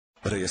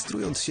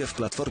Rejestrując się w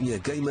platformie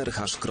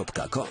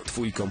gamerhash.com,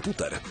 twój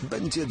komputer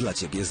będzie dla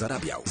ciebie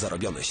zarabiał.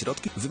 Zarobione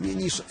środki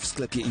wymienisz w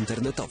sklepie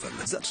internetowym.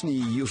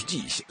 Zacznij już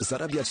dziś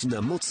zarabiać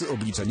na mocy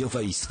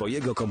obliczeniowej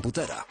swojego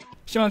komputera.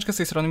 Siemaneczko, z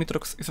tej strony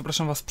Mitrox i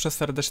zapraszam was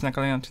serdecznie na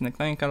kolejny odcinek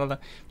na moim kanale.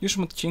 W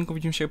dzisiejszym odcinku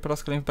widzimy się po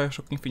raz kolejny w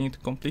BioShock Infinite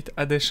Complete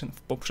Edition.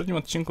 W poprzednim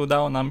odcinku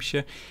udało nam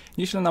się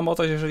nieźle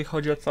namotać, jeżeli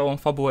chodzi o całą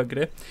fabułę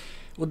gry.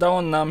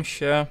 Udało nam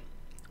się,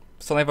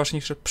 co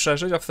najważniejsze,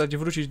 przeżyć, a w zasadzie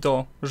wrócić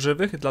do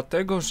żywych,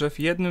 dlatego że w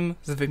jednym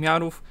z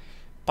wymiarów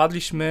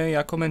padliśmy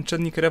jako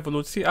męczennik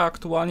rewolucji, a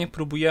aktualnie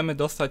próbujemy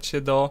dostać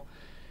się do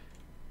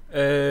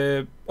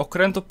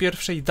okrętu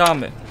pierwszej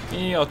damy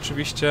i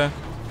oczywiście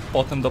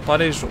potem do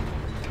Paryżu.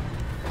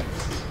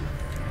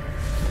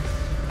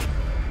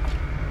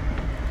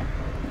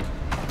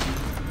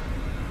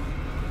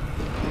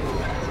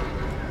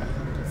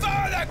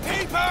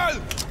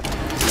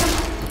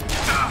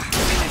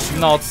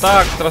 No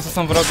tak, teraz to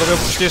są wrogowie,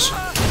 przecież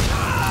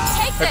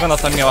jak ona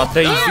tam miała,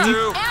 Daisy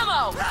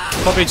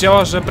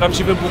powiedziała, że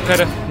prawdziwy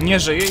Booker nie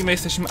żyje i my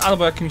jesteśmy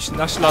albo jakimś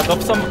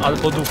naśladowcą,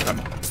 albo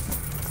duchem.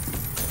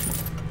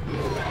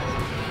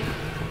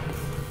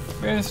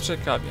 Więc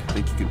ciekawie.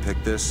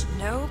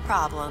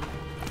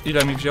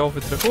 Ile mi wzięło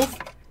wytrychów?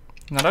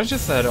 Na razie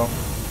 0.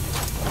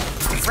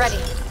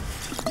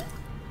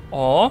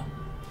 O!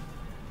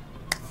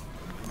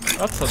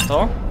 A co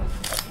to?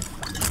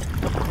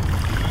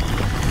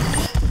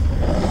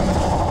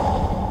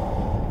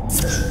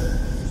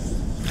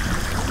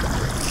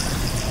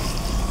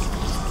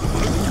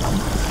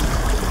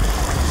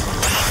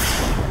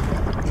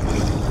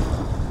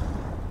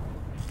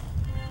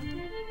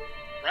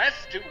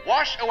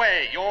 Wash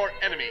away your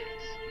enemies.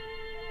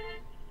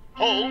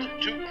 Hold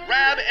to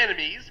grab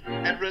enemies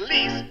and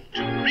release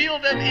to reel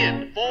them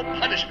in for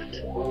punishment.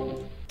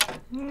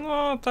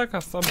 No,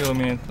 taka sobie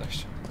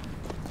umiejętność.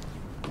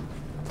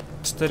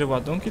 4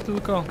 ładunki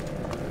tylko.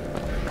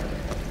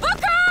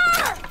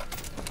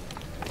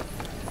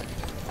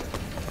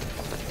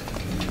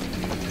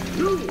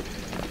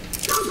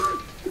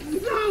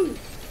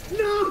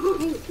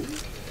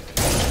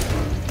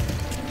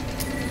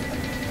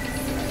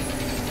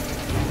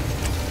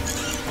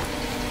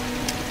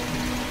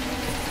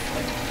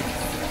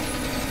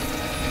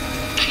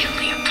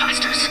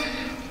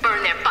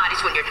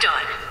 When you're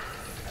done.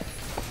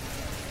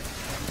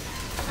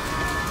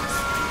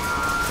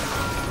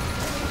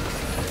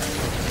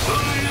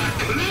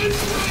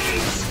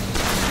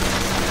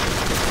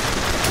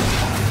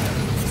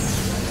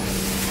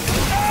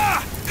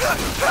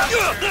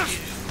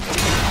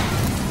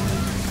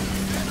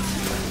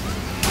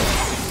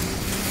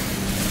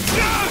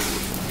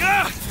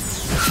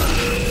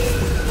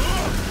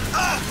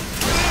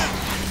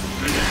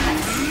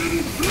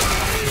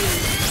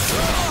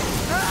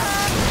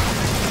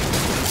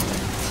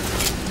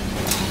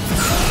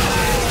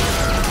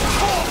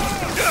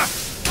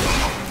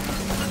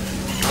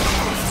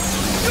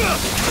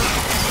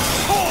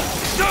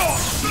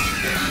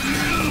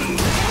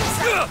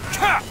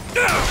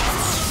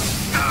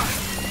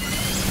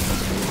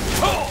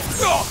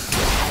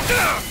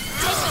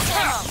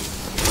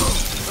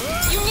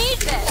 You need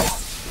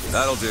this.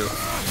 That'll do.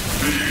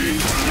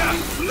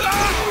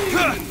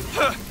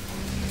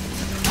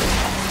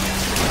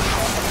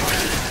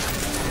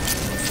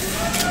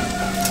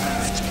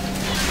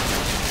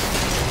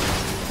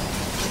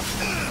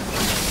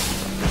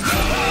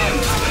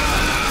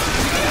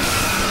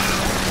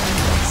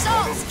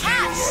 Souls,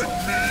 catch.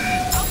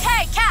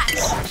 Okay, catch.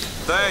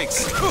 Thanks.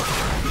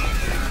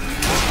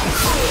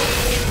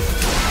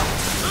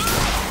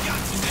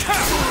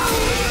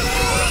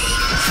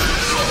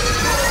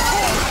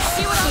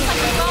 See what else I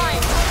can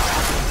find.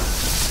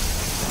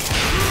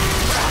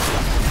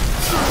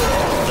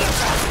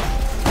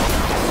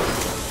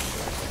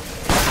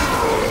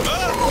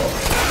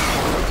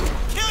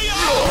 Kill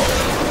you!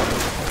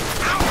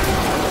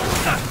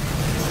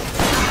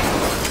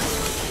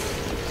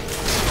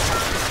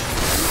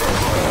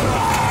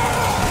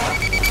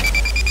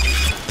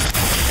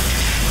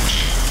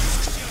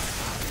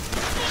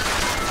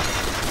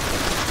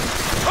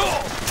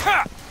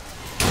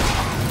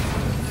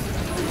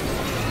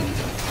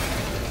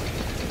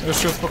 Już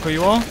się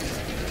uspokoiło?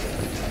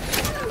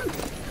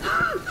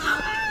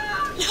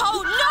 No,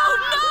 no,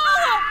 no!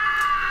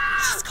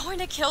 She's going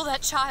to kill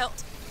that child.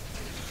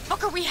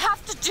 Booker, we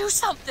have to do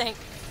something.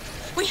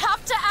 We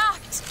have to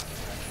act.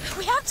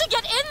 We have to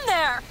get in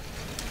there.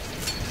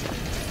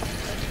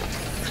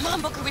 Come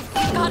on, Booker, we've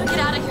got to get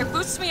out of here.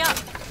 Boost me up.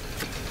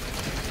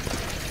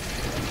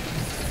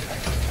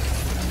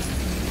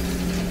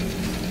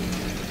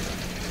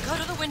 Go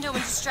to the window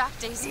and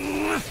distract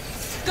Daisy.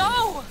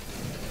 Go!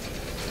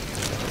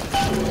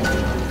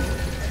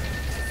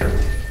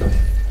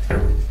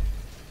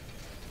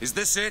 Is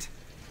this it?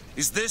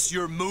 Is this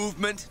your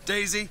movement,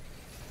 Daisy?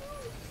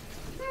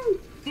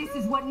 This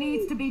is what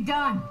needs to be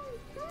done.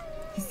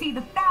 You see,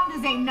 the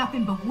founders ain't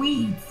nothing but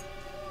weeds.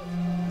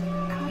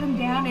 Cut them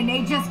down and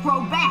they just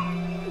grow back.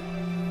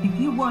 If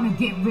you want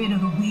to get rid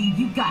of the weed,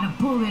 you gotta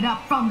pull it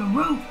up from the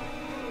root.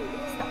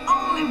 It's the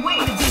only way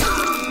to do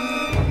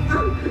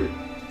it.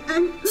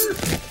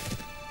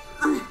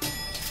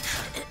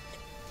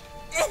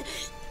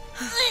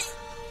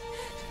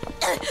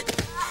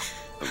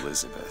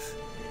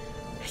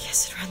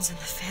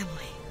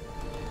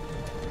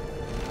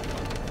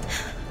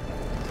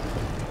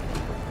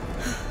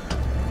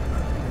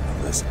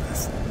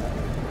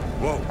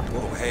 Whoa,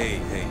 whoa, hey,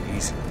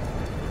 easy.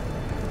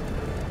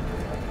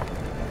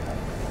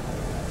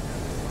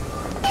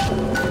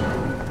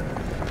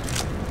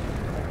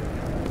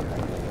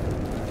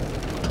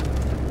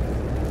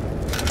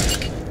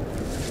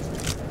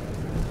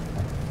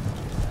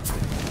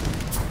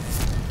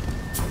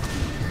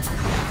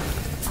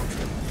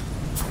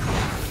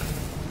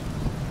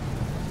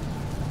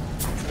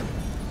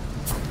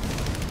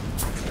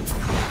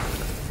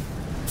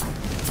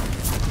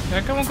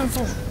 Jak ja mogę tu...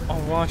 O,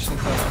 właśnie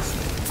teraz.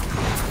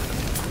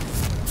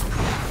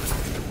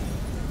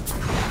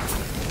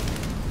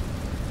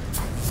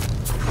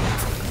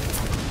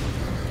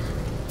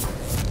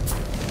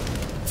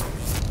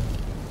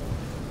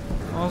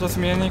 O, to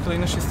zmienienie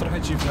kolejność jest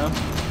trochę dziwne.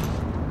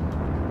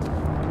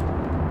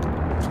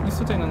 Nic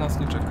tutaj na nas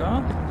nie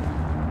czeka.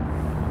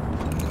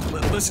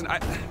 Listen,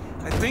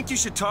 I think you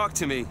should talk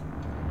to me.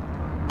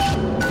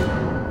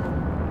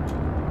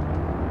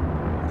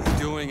 What are you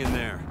doing in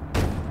there?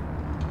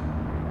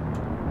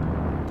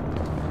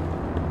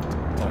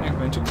 To niech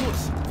będzie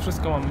kurs.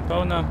 Wszystko mamy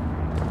pełne.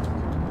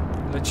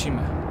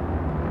 Lecimy.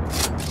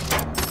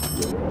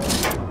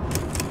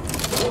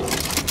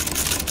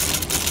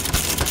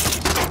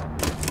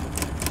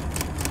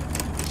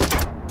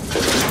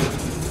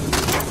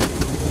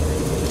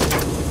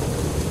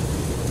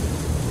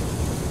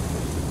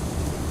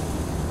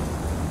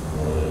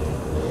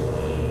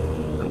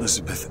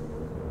 Elizabeth.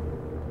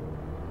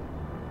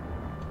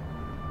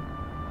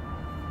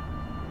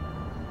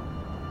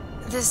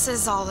 This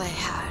is all I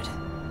had.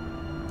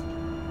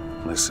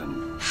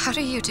 Listen, How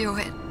do you do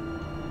it?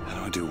 how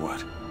do I do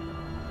what?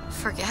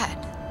 Forget.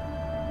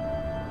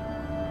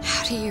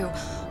 How do you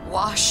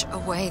wash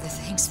away the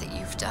things that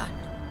you've done?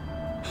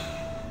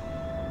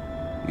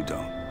 You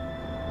don't.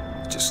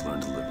 Just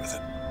learn to live with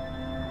it.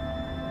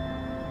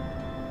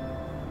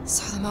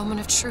 So the moment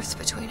of truth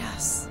between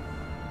us.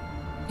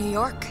 New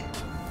York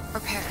or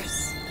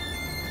Paris?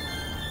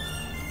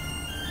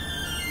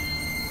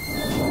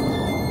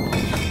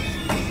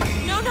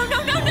 No, no,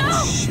 no, no,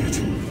 no!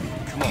 Shit.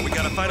 Come on, we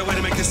gotta find a way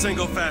to make this thing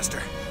go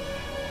faster.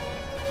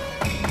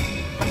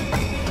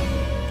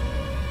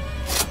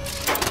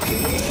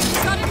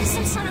 There's gotta be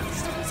some sort of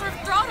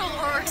throttle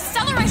or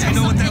accelerator. Do you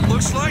know what that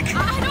looks like?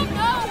 I don't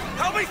know.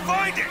 Help me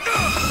find it!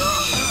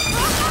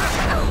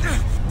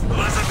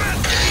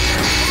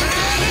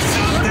 Elizabeth!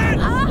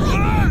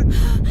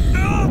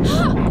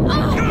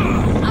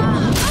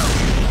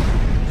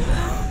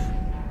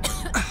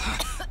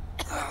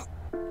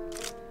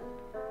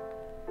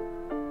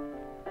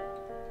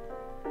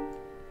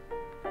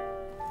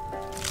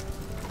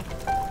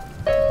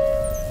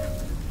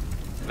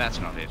 That's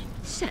not it.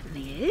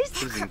 Certainly is.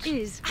 Isn't.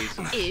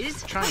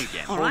 Is. Try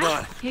again. All Hold right.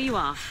 on. Here you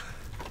are.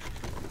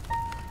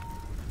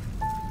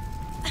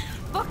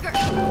 Booker,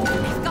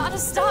 I've gotta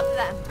stop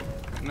them.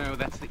 No,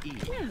 that's the E.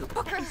 No,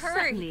 Booker, that is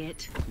hurry. certainly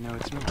it. No,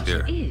 it's not.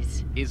 Here.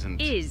 Is.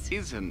 Isn't. Is.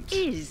 Isn't.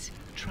 Is.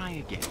 Try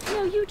again.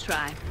 No, you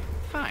try.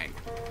 Fine.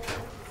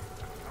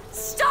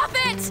 Stop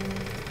it!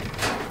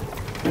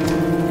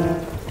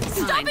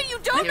 Stop Fine. it! You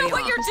don't There know you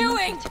what are. you're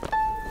doing!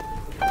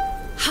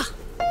 Ha!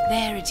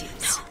 There it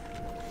is.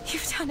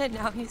 You've done it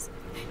now.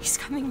 He's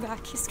coming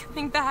back. He's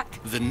coming back.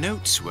 The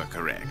notes were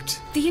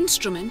correct. The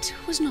instrument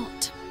was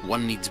not.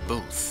 One needs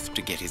both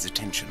to get his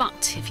attention.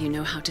 But if you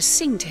know how to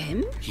sing to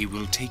him, He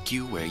will take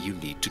you where you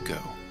need to go.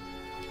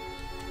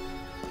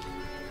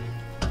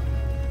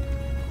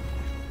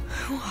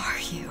 Who are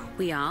you?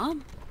 we are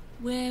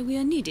where we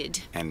are needed.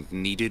 And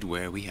needed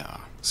where we are.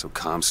 So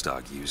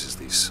Comstock uses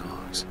these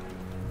songs.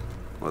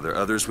 Well, there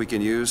others we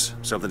can use?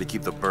 Something to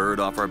keep the bird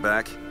off our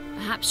back?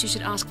 Perhaps you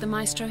should ask the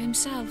maestro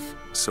himself.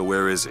 So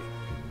where is he?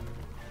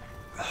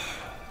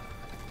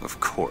 Of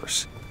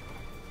course.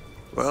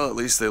 Well, at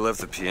least they left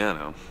the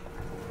piano.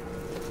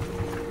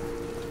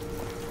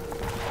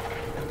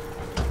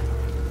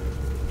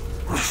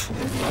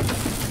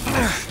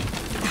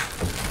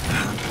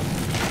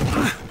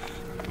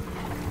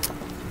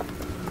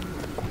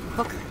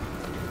 Booker.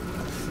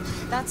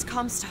 That's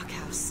Comstock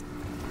House.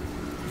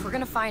 If we're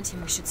gonna find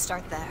him, we should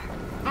start there.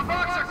 The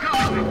Vox are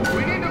coming!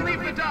 We need to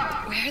leave the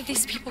dock! Where are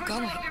these people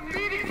going?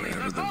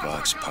 Wherever the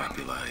Vox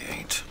Populi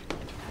ain't.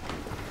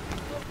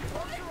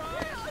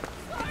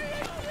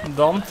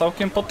 Dom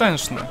całkiem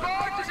potężny.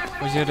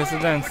 Będzie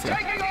rezydencja.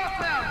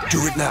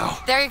 Do it now!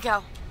 There you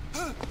go.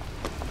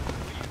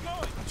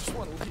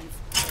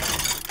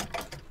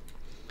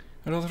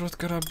 Rozrzut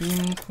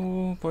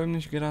karabinku,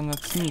 pojemność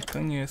granatnika,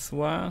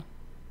 niezła.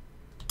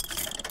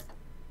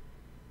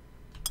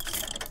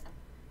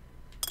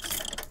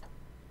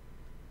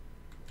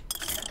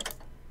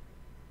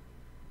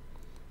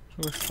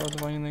 Czegoś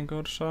przeładowanie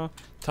najgorsza.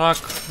 Tak,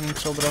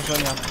 większe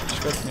obrażenia.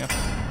 Świetnie.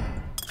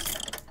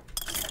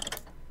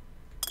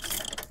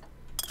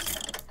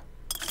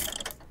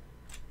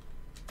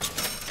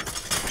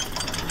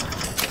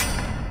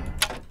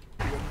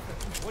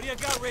 What do you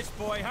got, rich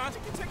boy, huh?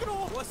 Take it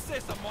off. What's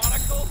this, a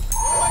monocle?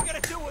 What am I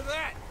gonna do with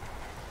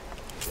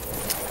that?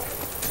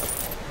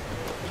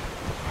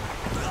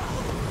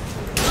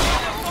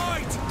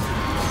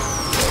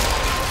 Fight!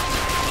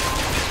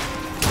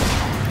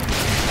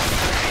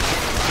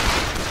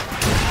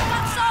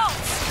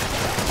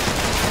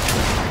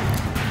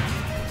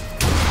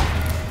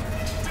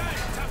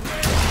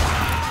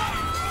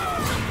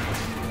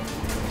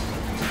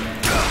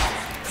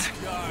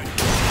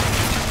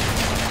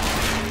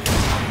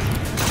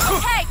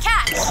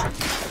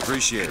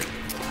 Appreciate it.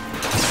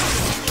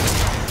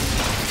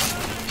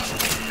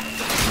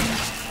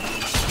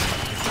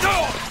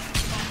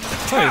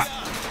 Co jest?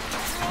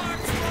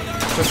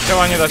 Przez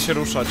ciała nie da się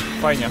ruszać.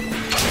 Fajnie.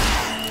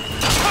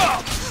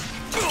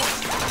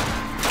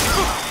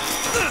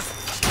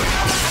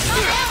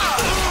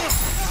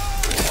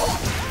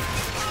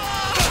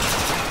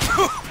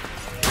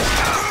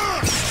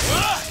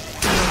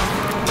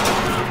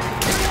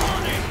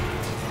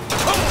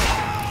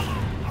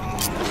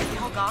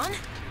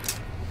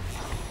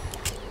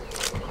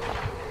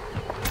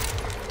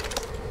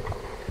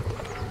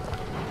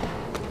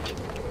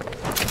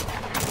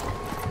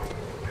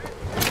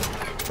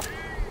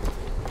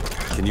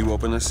 Can you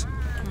open this?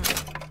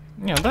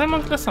 Nie, dalej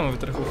mam tyle samo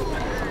wytrychów.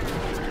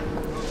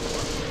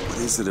 What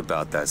is it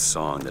about that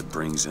song that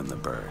brings in the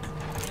bird?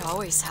 It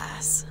always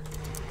has.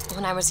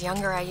 When I was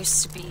younger, I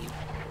used to be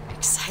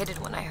excited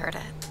when I heard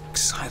it.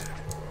 Excited?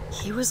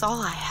 He was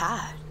all I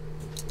had.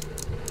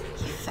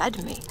 He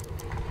fed me,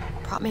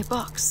 brought me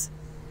books.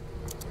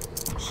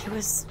 He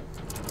was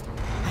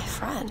my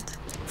friend.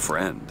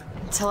 Friend?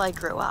 Until I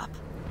grew up.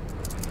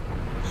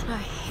 And I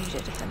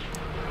hated him.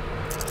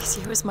 Because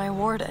he was my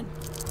warden.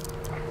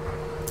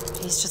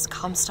 He's just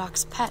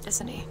Comstock's pet,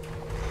 isn't he?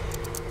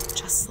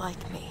 Just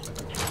like me.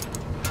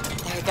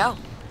 There you go.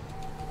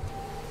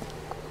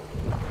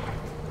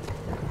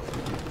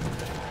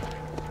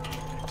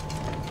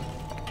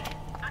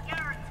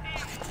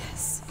 Look at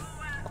this.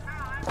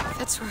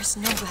 Fitzroy's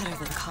no better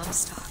than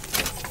Comstock.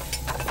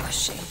 Was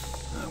she?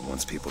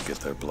 Once people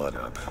get their blood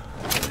up,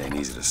 it ain't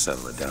easy to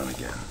settle it down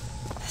again.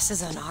 This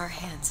is on our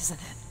hands,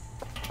 isn't it?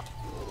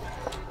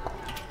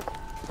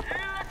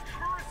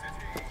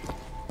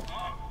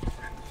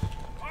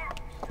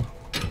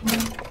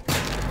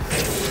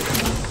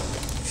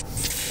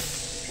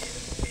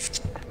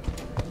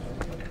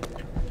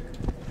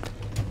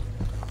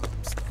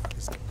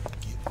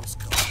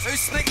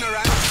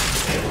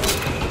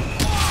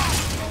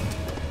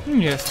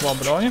 Nie sła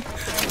broń.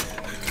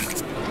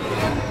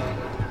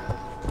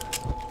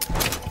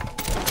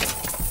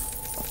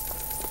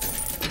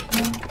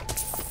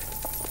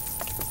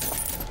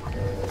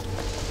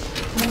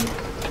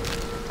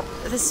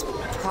 This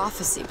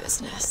prophecy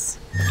business.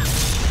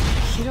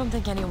 You don't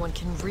think anyone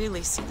can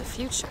really see the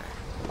future,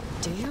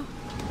 do you?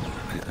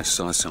 I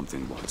saw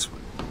something once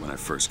when I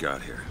first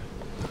got here.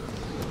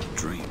 A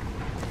dream.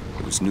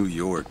 It was New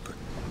York, but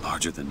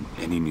larger than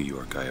any New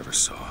York I ever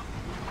saw.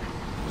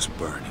 It was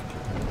burning.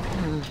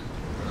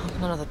 Hope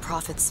none of the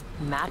prophet's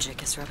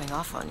magic is rubbing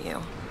off on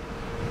you.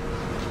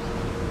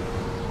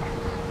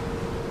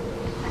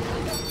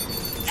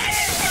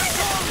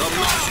 The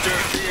master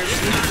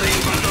fears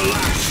nothing but the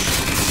lash.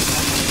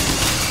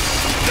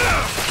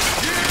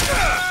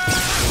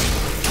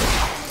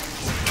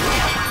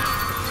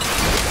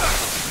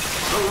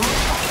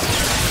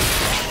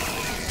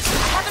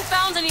 I haven't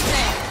found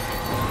anything.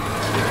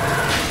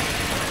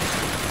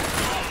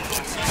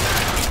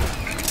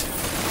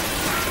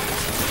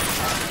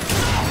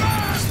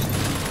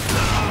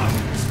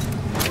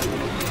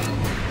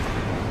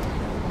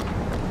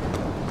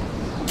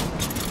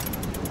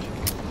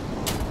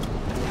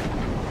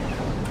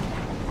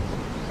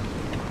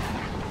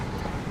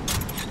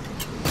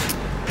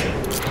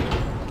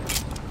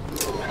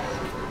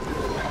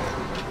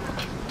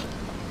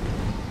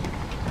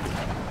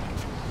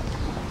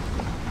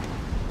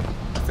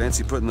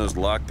 Fancy putting those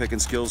lock-picking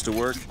skills to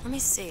work? Let me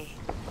see.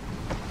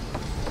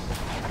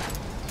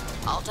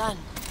 All done.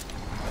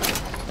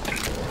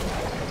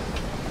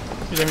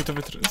 Ile mi to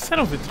wytrychów?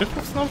 Zero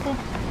wytrychów znowu?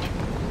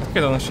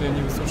 Kiedy one się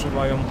nie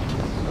zużywają?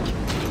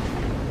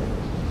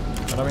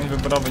 Ramień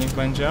wyborowy niech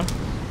będzie.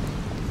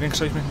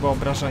 Zwiększaliśmy chyba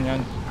obrażenia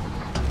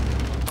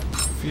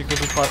w jego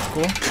wypadku.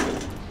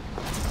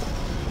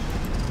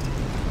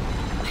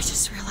 I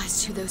just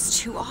realized who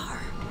those two are.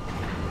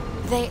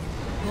 They,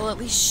 well, at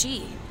least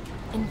she,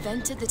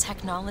 invented the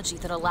technology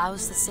that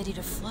allows the city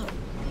to float.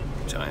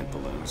 Giant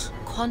balloons.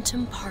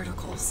 Quantum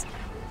particles,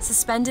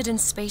 suspended in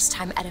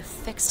space-time at a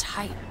fixed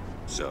height.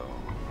 So,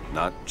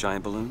 not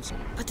giant balloons?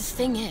 But the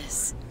thing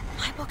is,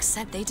 my book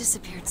said they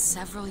disappeared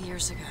several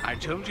years ago. I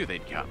told you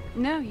they'd come.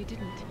 No, you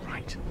didn't.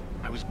 Right.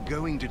 I was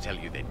going to tell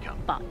you they'd come.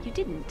 But you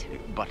didn't.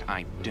 But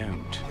I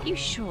don't. You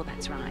sure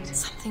that's right?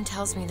 Something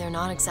tells me they're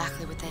not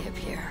exactly what they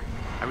appear.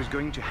 I was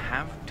going to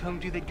have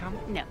told you they'd come?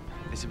 No.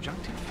 The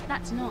subjunctive?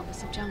 That's not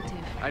subjunctive.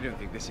 I don't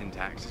think the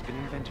syntax has been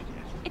invented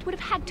yet. It would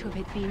have had to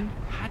have been.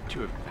 Had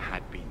to have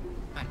had been.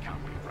 That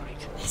can't be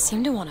right. They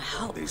seem to want to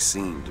help. They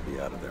seem to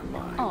be out of their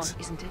minds. Odd,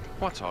 isn't it?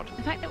 What's odd?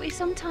 The fact that we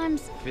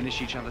sometimes...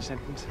 Finish each other's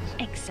sentences?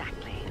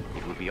 Exactly.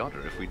 It would be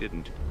odder if we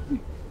didn't.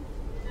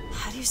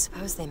 How do you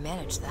suppose they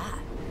manage that?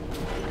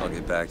 I'll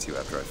get back to you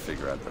after I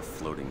figure out the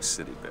floating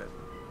city bit.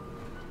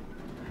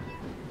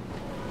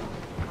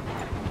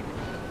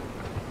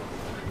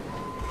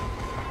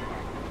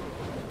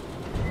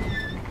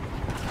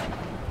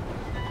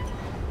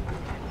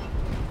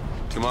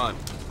 Come on.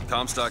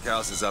 Comstock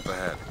House is up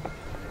ahead.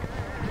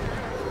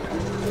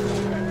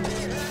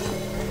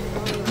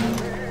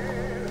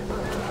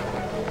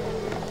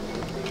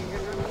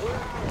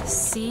 The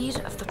seed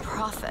of the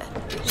prophet prophet.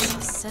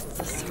 She set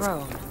the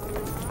throne.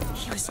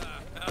 He was...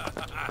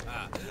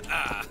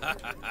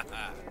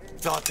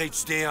 Thought they'd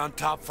stay on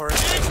top forever.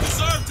 Pigs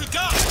deserve to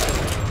die!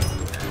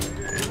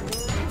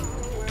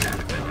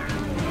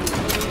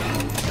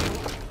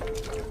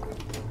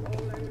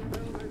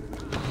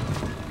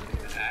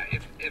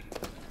 If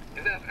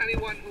there's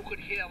anyone who could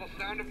hear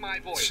the sound of my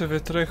voice. 3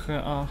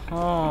 wytrychy,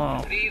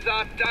 aha. These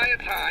are dire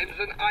times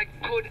and I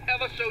could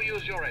ever so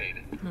use your aid.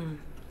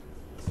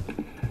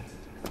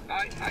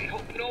 I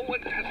hope no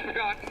one has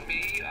forgotten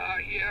me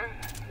here.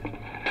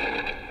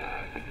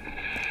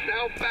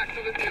 Now back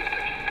to the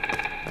music.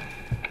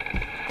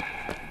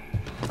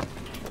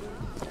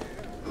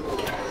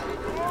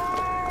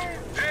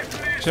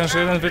 Myślałem, że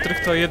jeden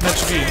wytrych to jedne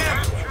drzwi.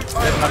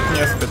 Jednak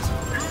niezbyt.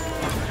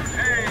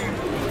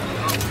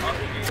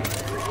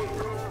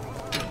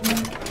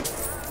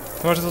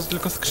 Chyba, że to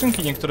tylko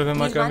skrzynki niektóre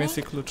wymaga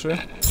więcej kluczy.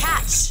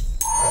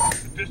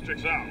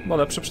 Bo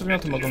lepsze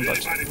przedmioty mogą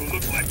dać.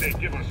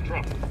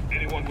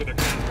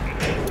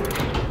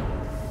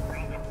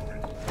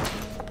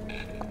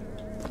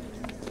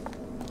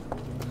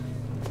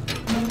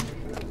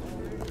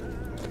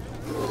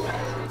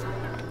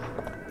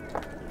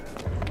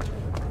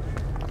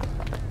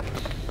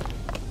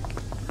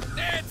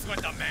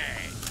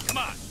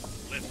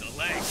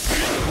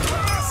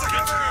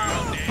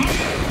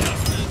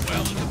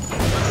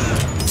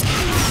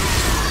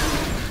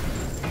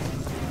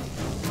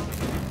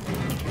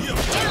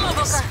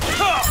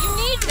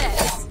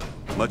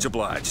 Much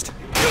obliged.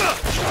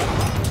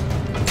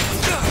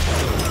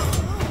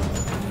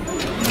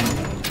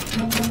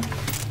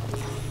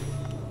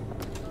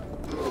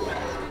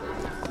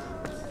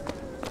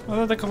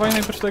 Ale atakowanie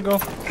najpierw tego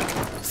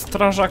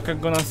strażaka, jak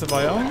go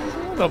nazywają,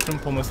 dobrym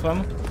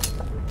pomysłem.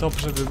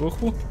 Dobrze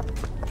wybuchł.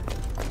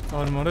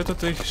 Armory to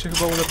tutaj się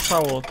chyba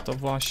ulepszało, to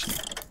właśnie.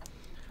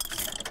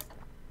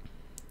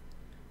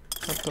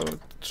 To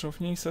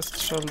trzownice,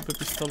 strzelby,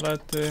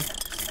 pistolety,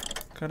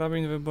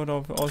 karabin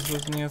wyborowy,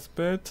 odrzut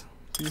niezbyt,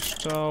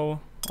 piszczał,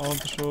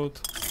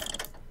 odrzut.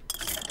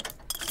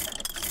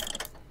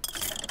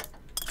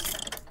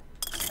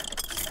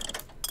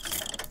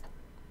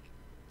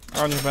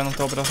 A niech będą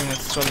to obrażenia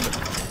strzelby.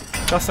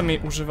 Czasem jej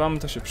używamy,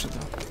 to się przyda.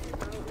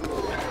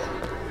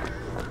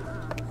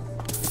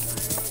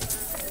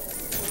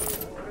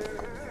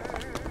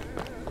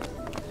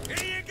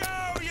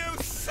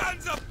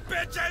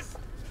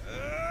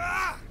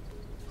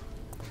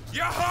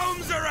 Your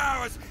homes are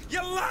ours!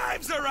 Your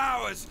lives are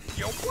ours!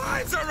 Your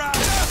wives are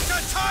ours!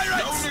 The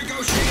tyrants! No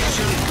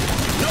negotiation!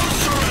 No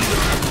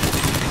surrender!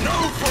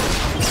 No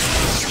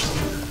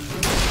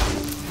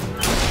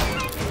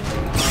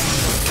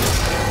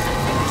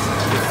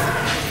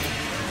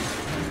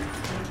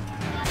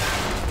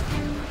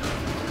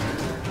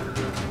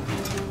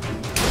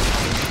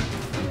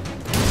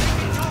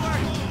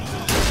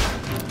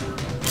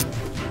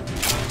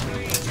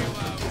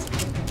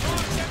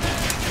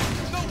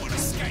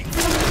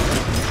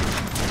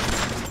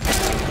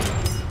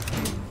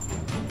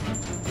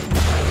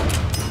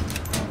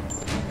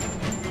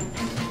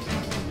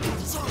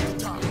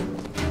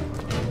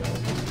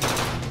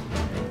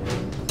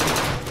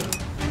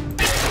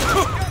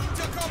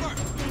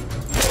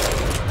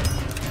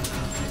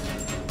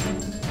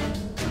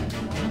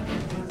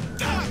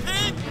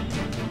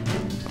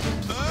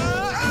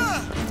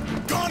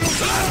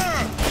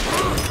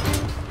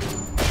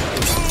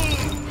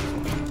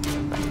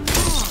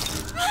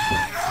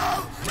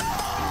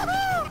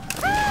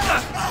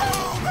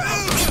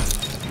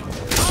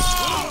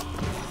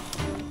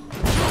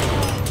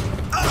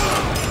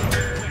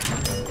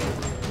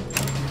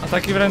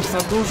Ataki wręcz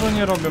za dużo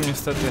nie robią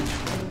niestety.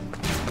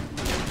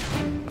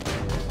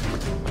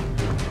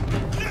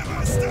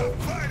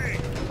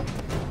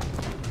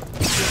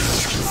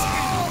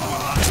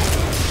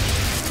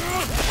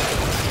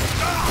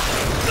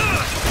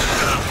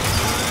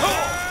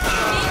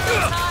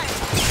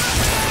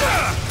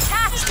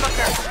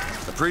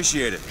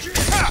 Appreciate it.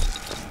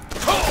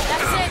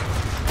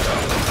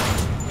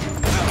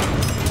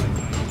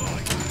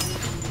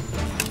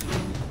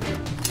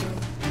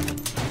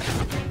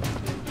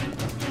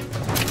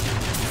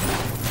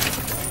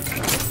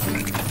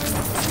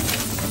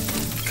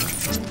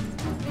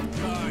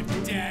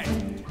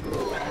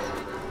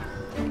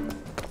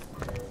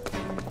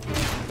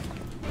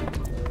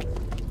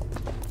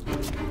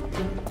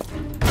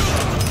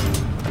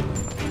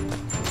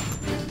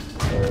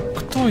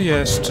 Kto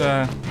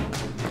jeszcze?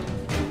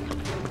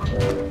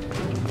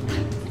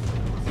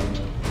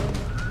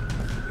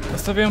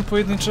 Stawiają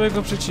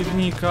pojedynczego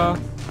przeciwnika,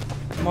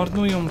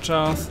 marnują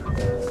czas.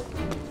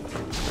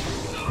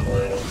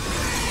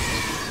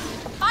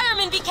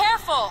 Fireman, be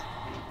careful!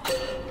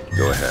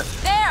 Go ahead.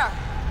 There!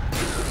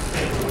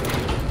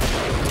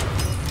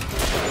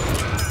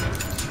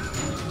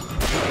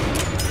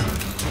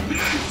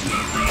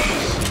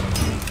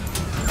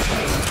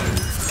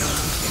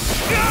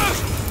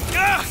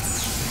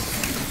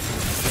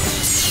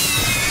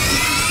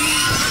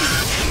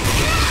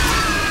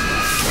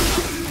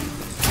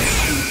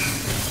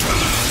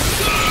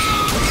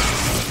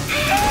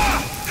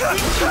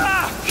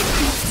 Ah!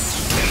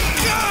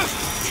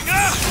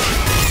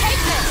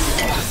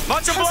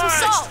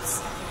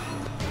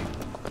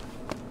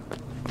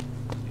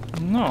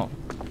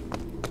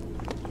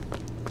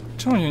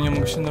 Czemu nie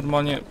mogę się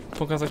normalnie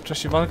pokazać w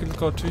czasie walki,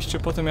 tylko oczywiście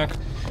po tym jak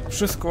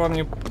wszystko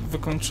ładnie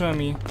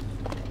wykończyłem i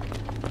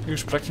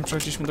już praktycznie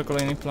przechodziliśmy do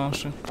kolejnej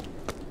planszy.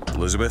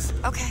 Elizabeth?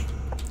 Okay.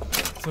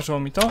 Zdarzyło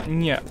mi to?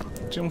 Nie.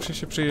 Czyli muszę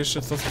się przyjrzeć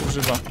jeszcze, co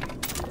zużywa.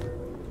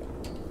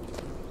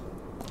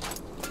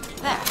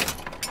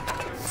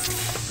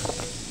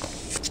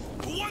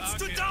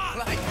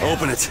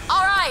 Open it.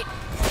 All right.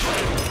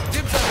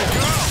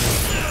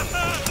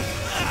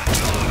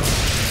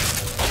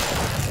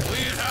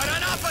 We've had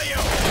enough of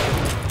you!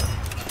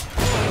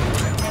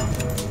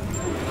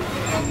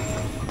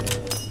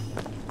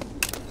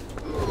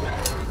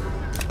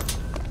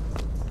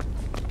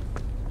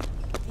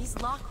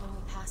 These lock when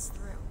we pass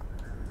through.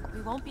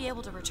 We won't be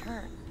able to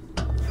return.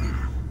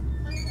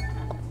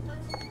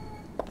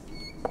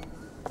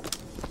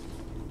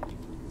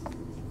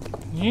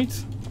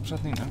 Nic?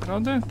 Żadnej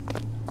nagrody?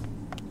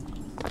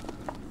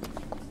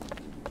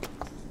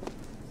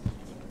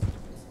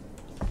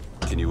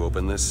 Can you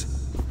open this?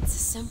 It's a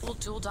simple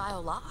dual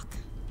dial lock.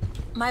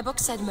 My book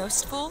said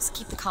most fools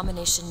keep the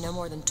combination no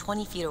more than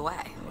 20 feet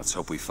away. Let's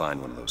hope we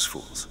find one of those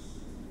fools.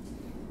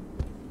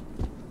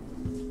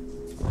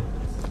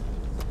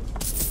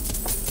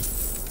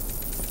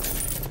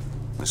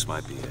 This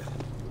might be it.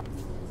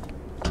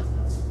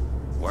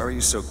 Why are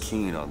you so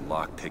keen on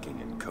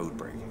lockpicking and code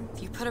breaking?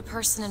 If you put a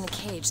person in a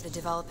cage, they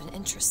develop an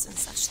interest in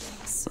such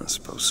things. I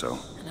suppose so.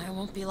 And I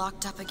won't be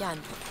locked up again.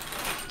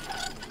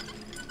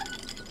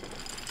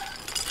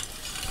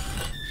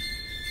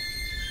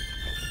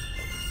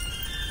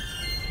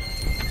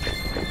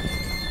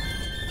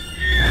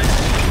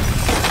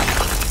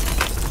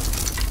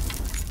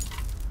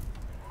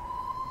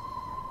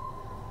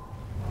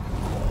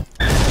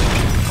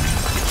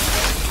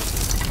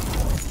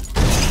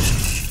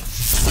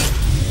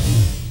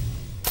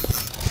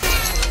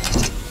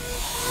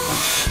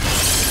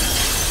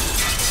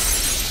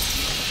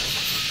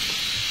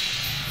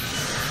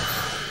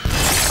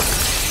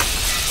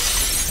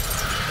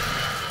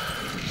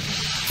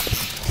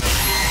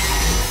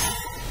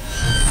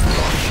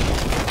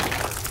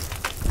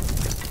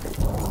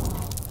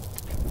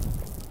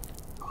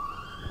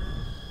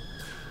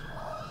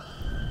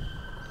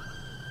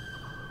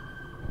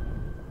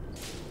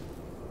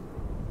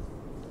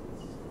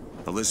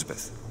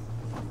 Elizabeth.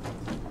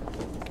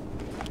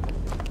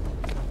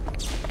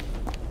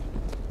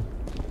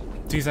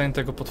 Design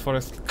tego potwora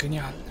jest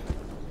genialny.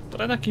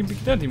 Trochę taki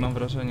Big Daddy mam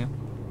wrażenie.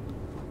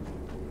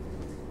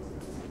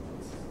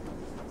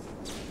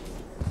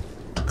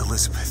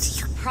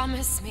 Elizabeth, you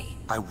Promise me.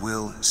 I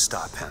will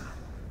stop him.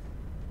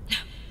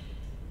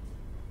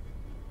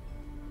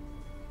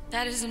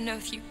 That is an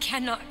oath you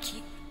cannot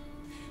keep.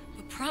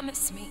 But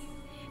promise me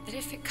that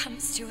if it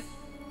comes to it,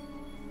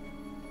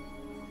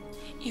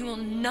 you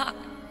will not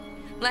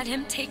let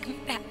him take me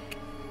back.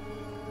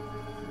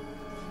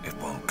 It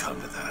won't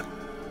come to that.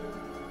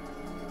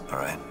 All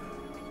right?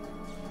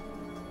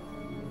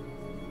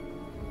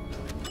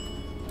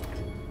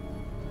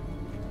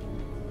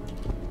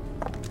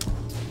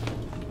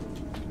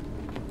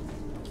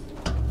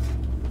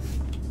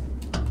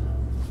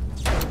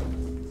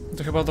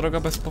 To chyba droga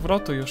bez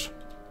powrotu już.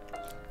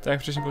 Tak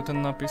jak wcześniej był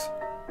ten napis.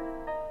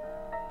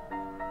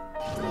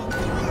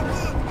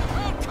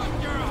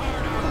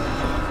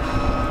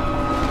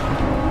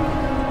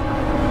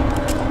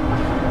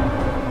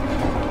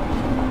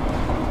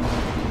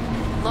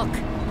 Look,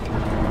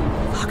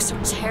 Fox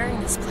are tearing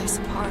this place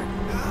apart.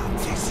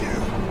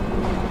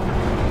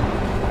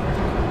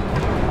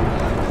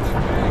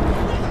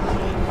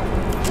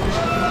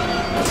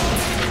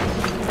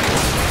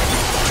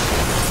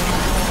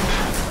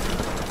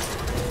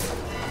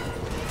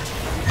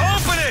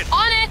 Open it!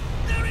 On it!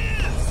 There he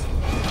is!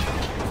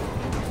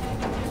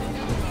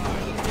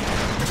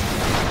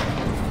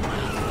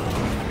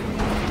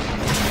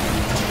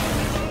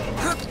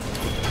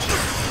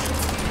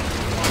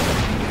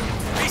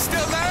 He's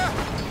still there?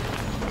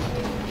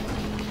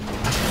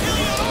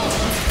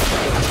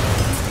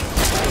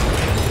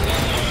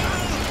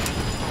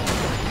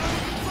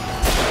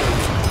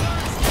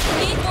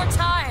 We need more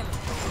time.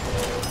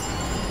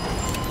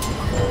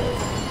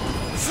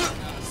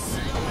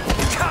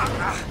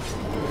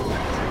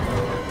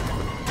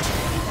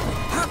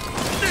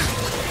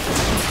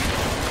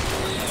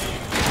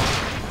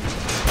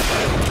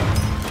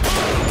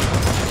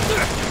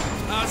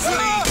 I'll see you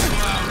out.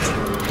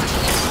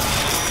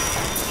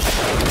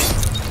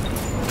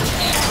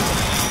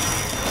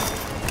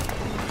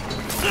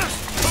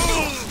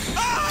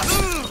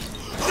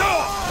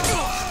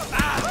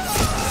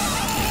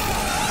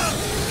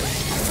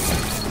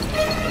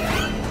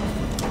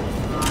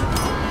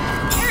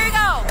 Here we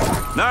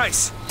go.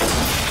 Nice!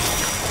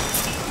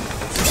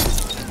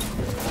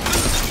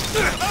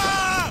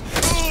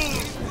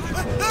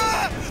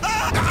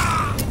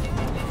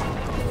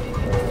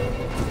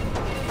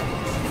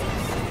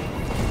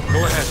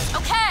 Go ahead.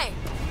 Okay.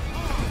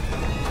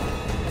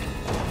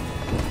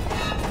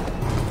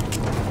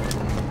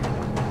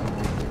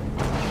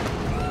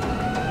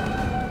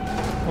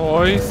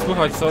 Oj,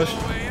 słychać coś.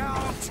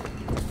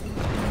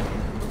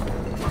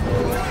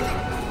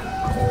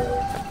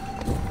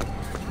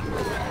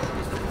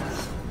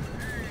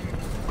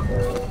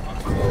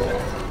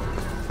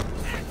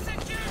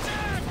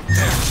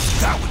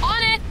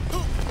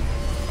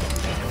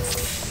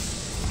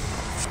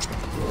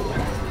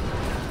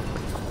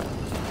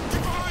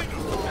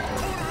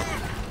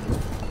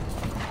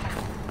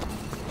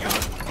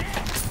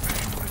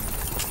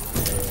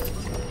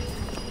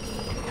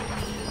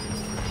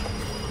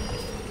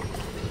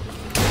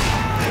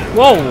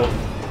 Wow!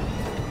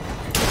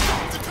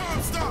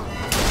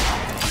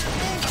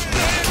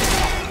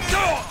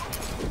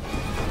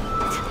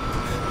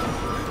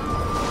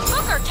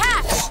 Booker,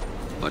 catch!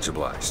 Much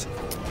obliged.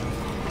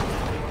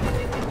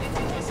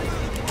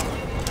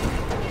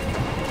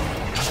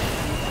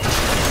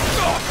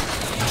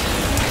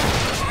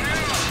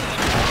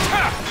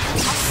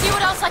 I'll see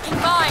what else I can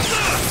find.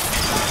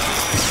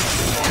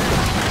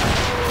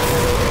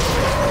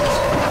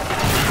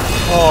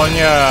 O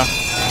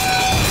nie!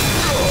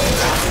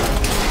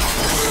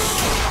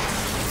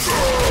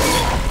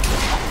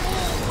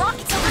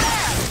 Rockets over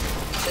there.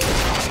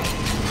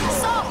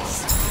 Salts.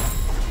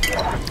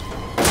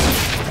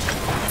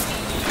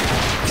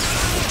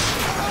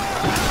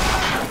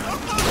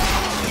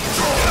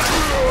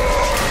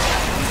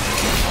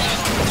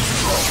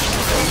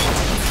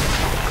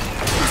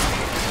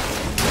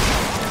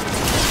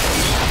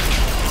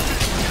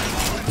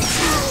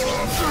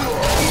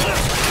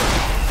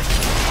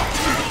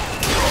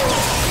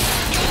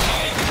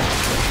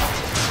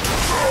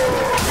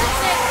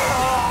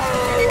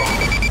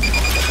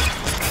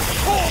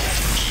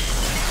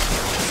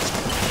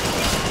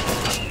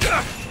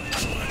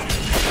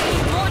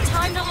 More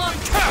time to look.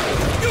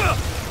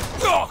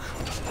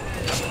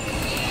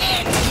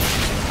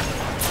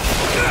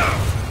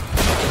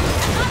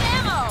 Got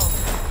ammo.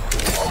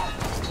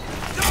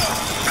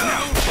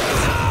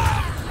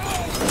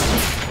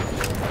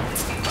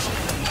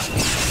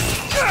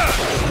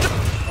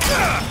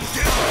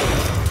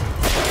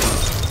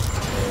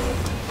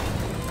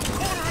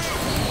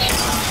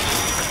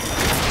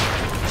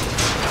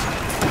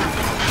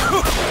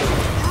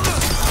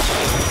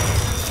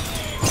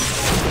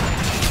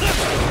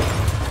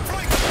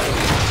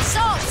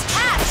 Salts,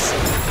 catch.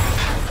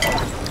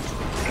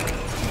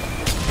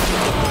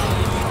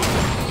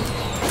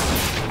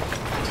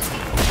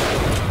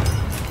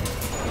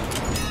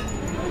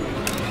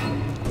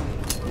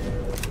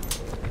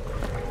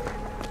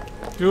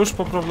 Już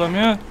po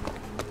problemie?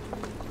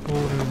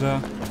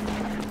 Kurde.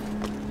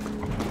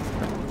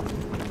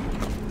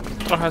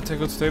 Trochę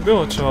tego tutaj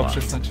było, trzeba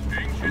przyznać.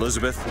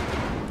 Elizabeth?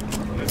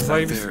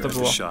 Zajebiste to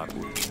było.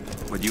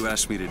 What you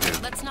asked me to do.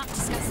 Let's not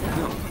discuss that.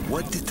 No,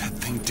 what did that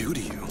thing do to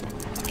you?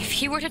 If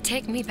he were to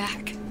take me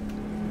back,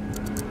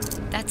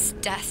 that's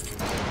death,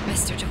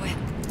 Mr. DeWitt.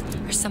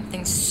 Or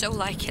something so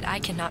like it I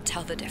cannot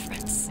tell the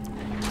difference.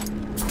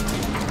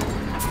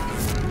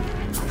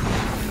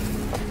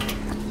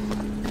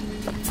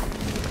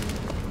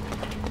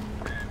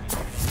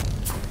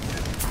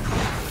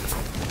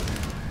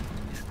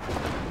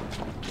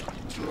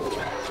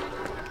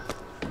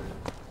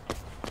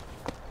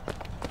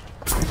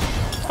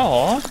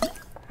 O!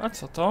 A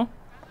co to?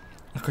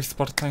 Jakaś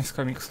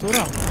spartańska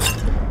mikstura?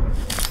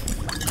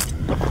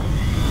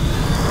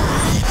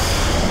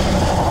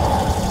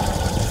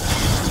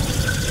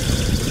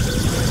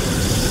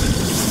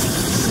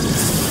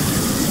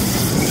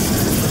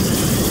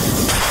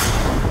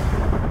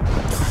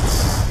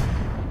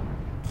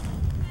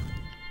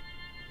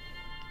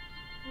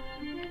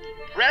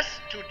 Press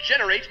to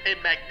generate a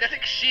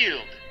magnetic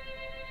shield.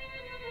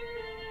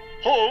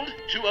 Hold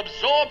to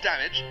absorb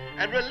damage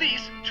and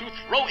release to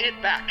throw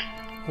it back.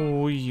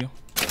 Uj,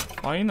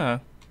 fajne.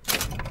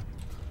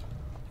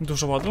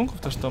 Dużo ładunków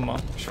też to ma,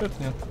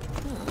 świetnie.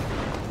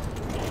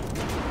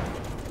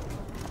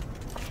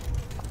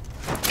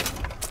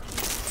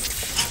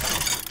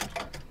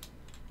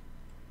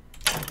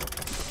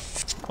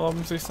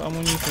 Chciałbym coś z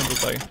amunicją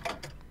tutaj.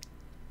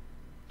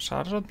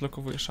 Szarża?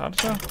 Odblokowuje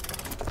szarża?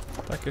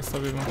 Takie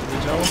sobie bym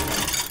powiedział.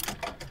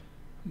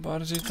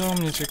 Bardziej to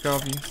mnie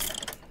ciekawi.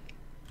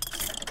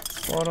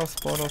 Sporo,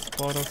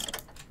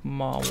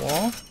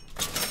 mało.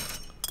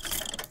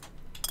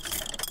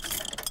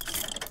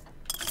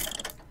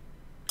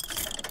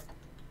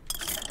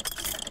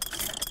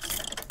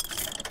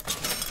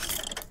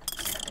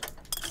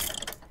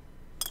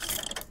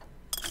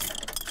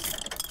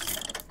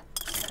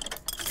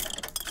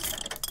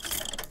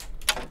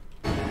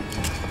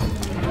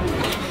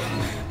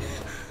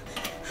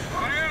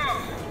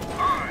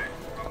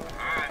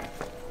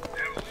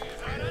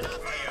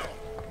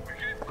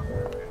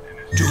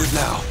 Do it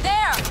now.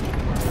 There!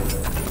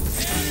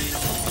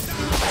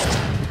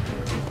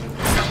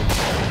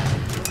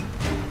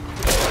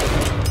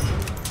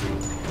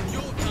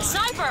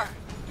 Sniper!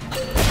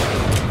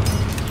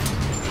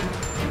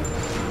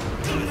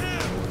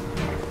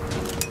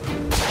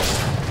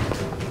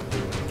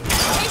 In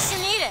case you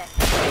need it.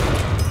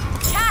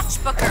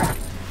 Catch, Booker!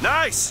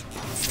 Nice!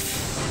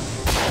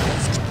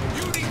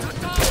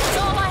 That's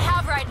all I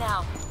have right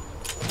now.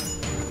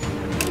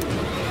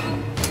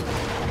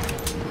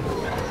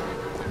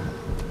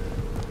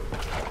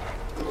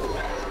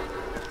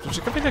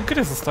 Ciekawie jak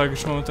gry zostały,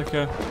 już mamy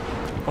takie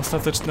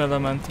ostateczne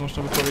elementy,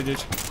 można by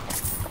powiedzieć.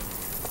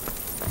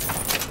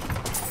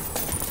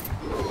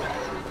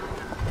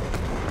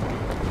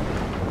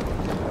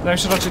 Wydaje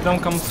mi się, że raczej dam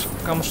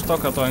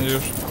Kamsztoka, to będzie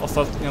już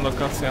ostatnia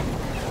lokacja.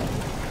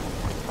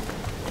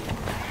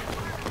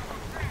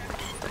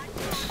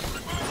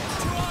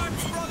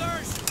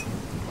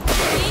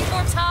 Need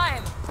more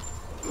time.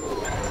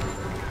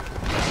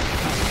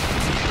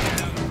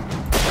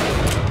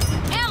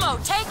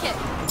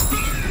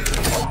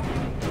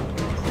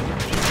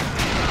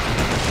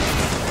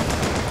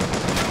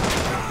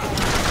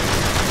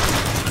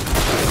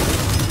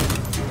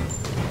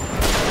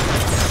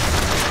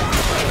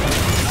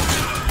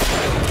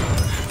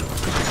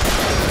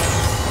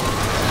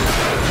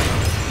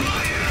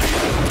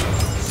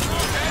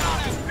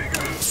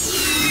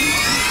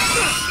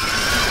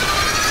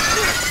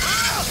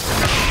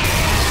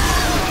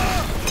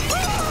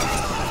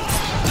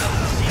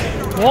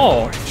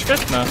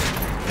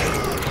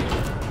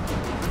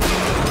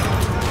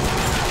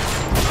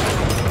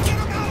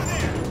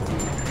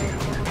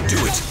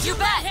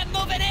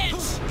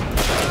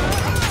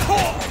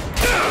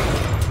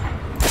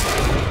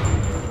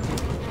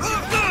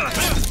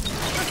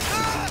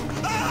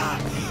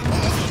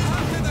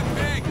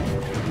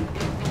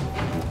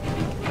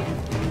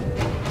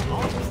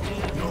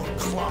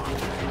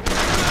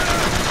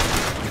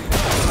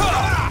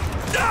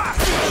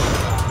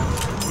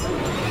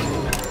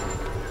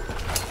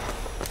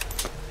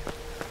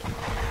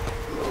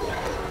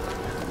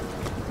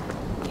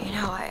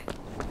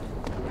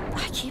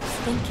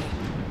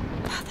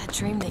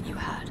 dream that you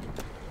had.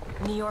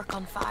 New York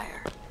on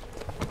fire.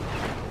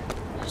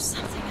 There's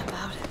something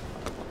about it.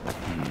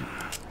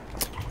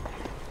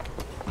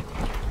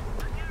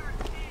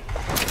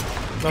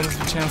 Dla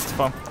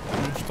zwycięstwa.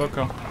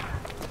 Sztuka.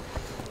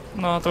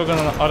 No, to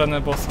wygląda na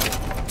arenę bossa.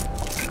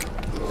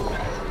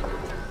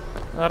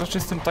 A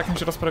raczej z tym takim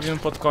się rozprawimy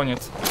pod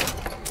koniec.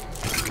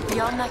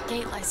 Beyond that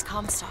gate lies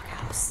Comstock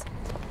House.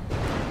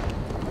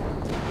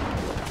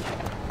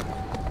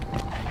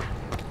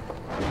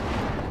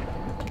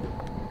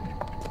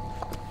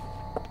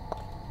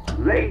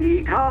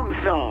 Lady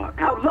Comstock,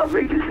 how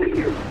lovely to see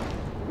you.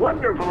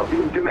 Wonderful of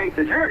you to make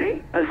the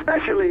journey,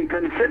 especially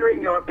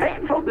considering your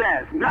painful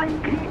death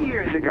 19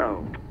 years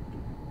ago.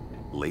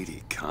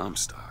 Lady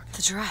Comstock?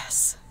 The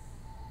dress.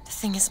 The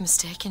thing has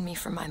mistaken me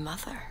for my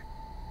mother.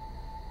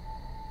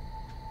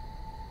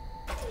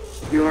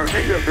 Your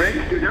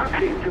fingerprints do not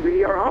seem to be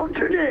your own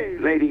today,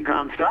 Lady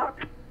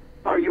Comstock.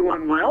 Are you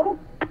unwell?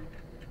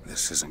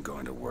 This isn't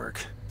going to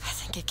work. I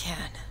think it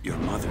can. Your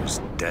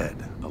mother's dead,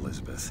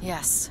 Elizabeth.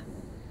 Yes.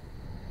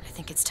 I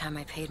think it's time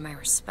I paid my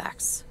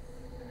respects.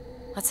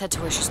 Let's head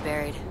to where she's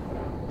buried.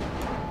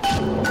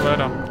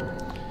 Cholera.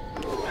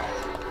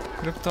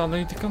 Krypta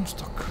Lady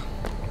Comstock.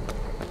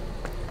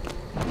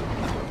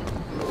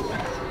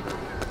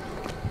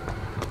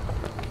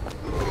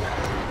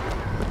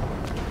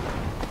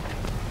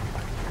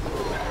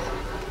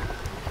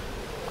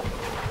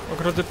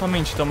 Ogrody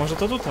pamięci, to może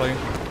to tutaj.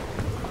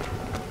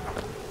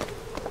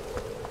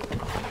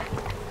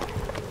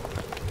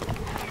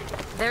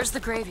 There's the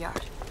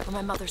graveyard,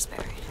 where my mother's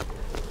buried.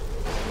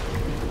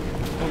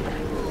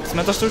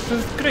 Cmentarz to już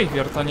jest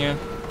graveyard, a nie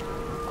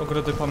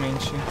ogrody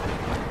pamięci.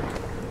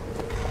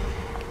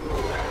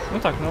 No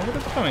tak, no ogrody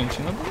pamięci,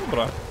 no to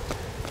dobra.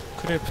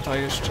 Krypta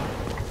jeszcze.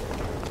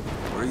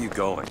 Where are you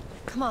going?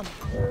 Come on.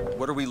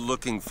 What are we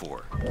looking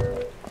for?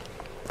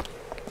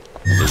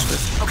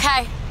 Elizabeth.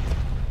 Okay.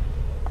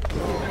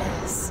 There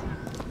it is.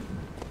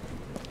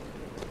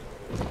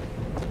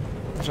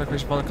 Może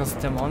jakaś walka z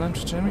demonem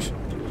czy czymś?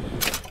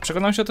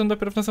 Przekonam się o tym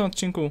dopiero w następnym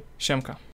odcinku. Siemka.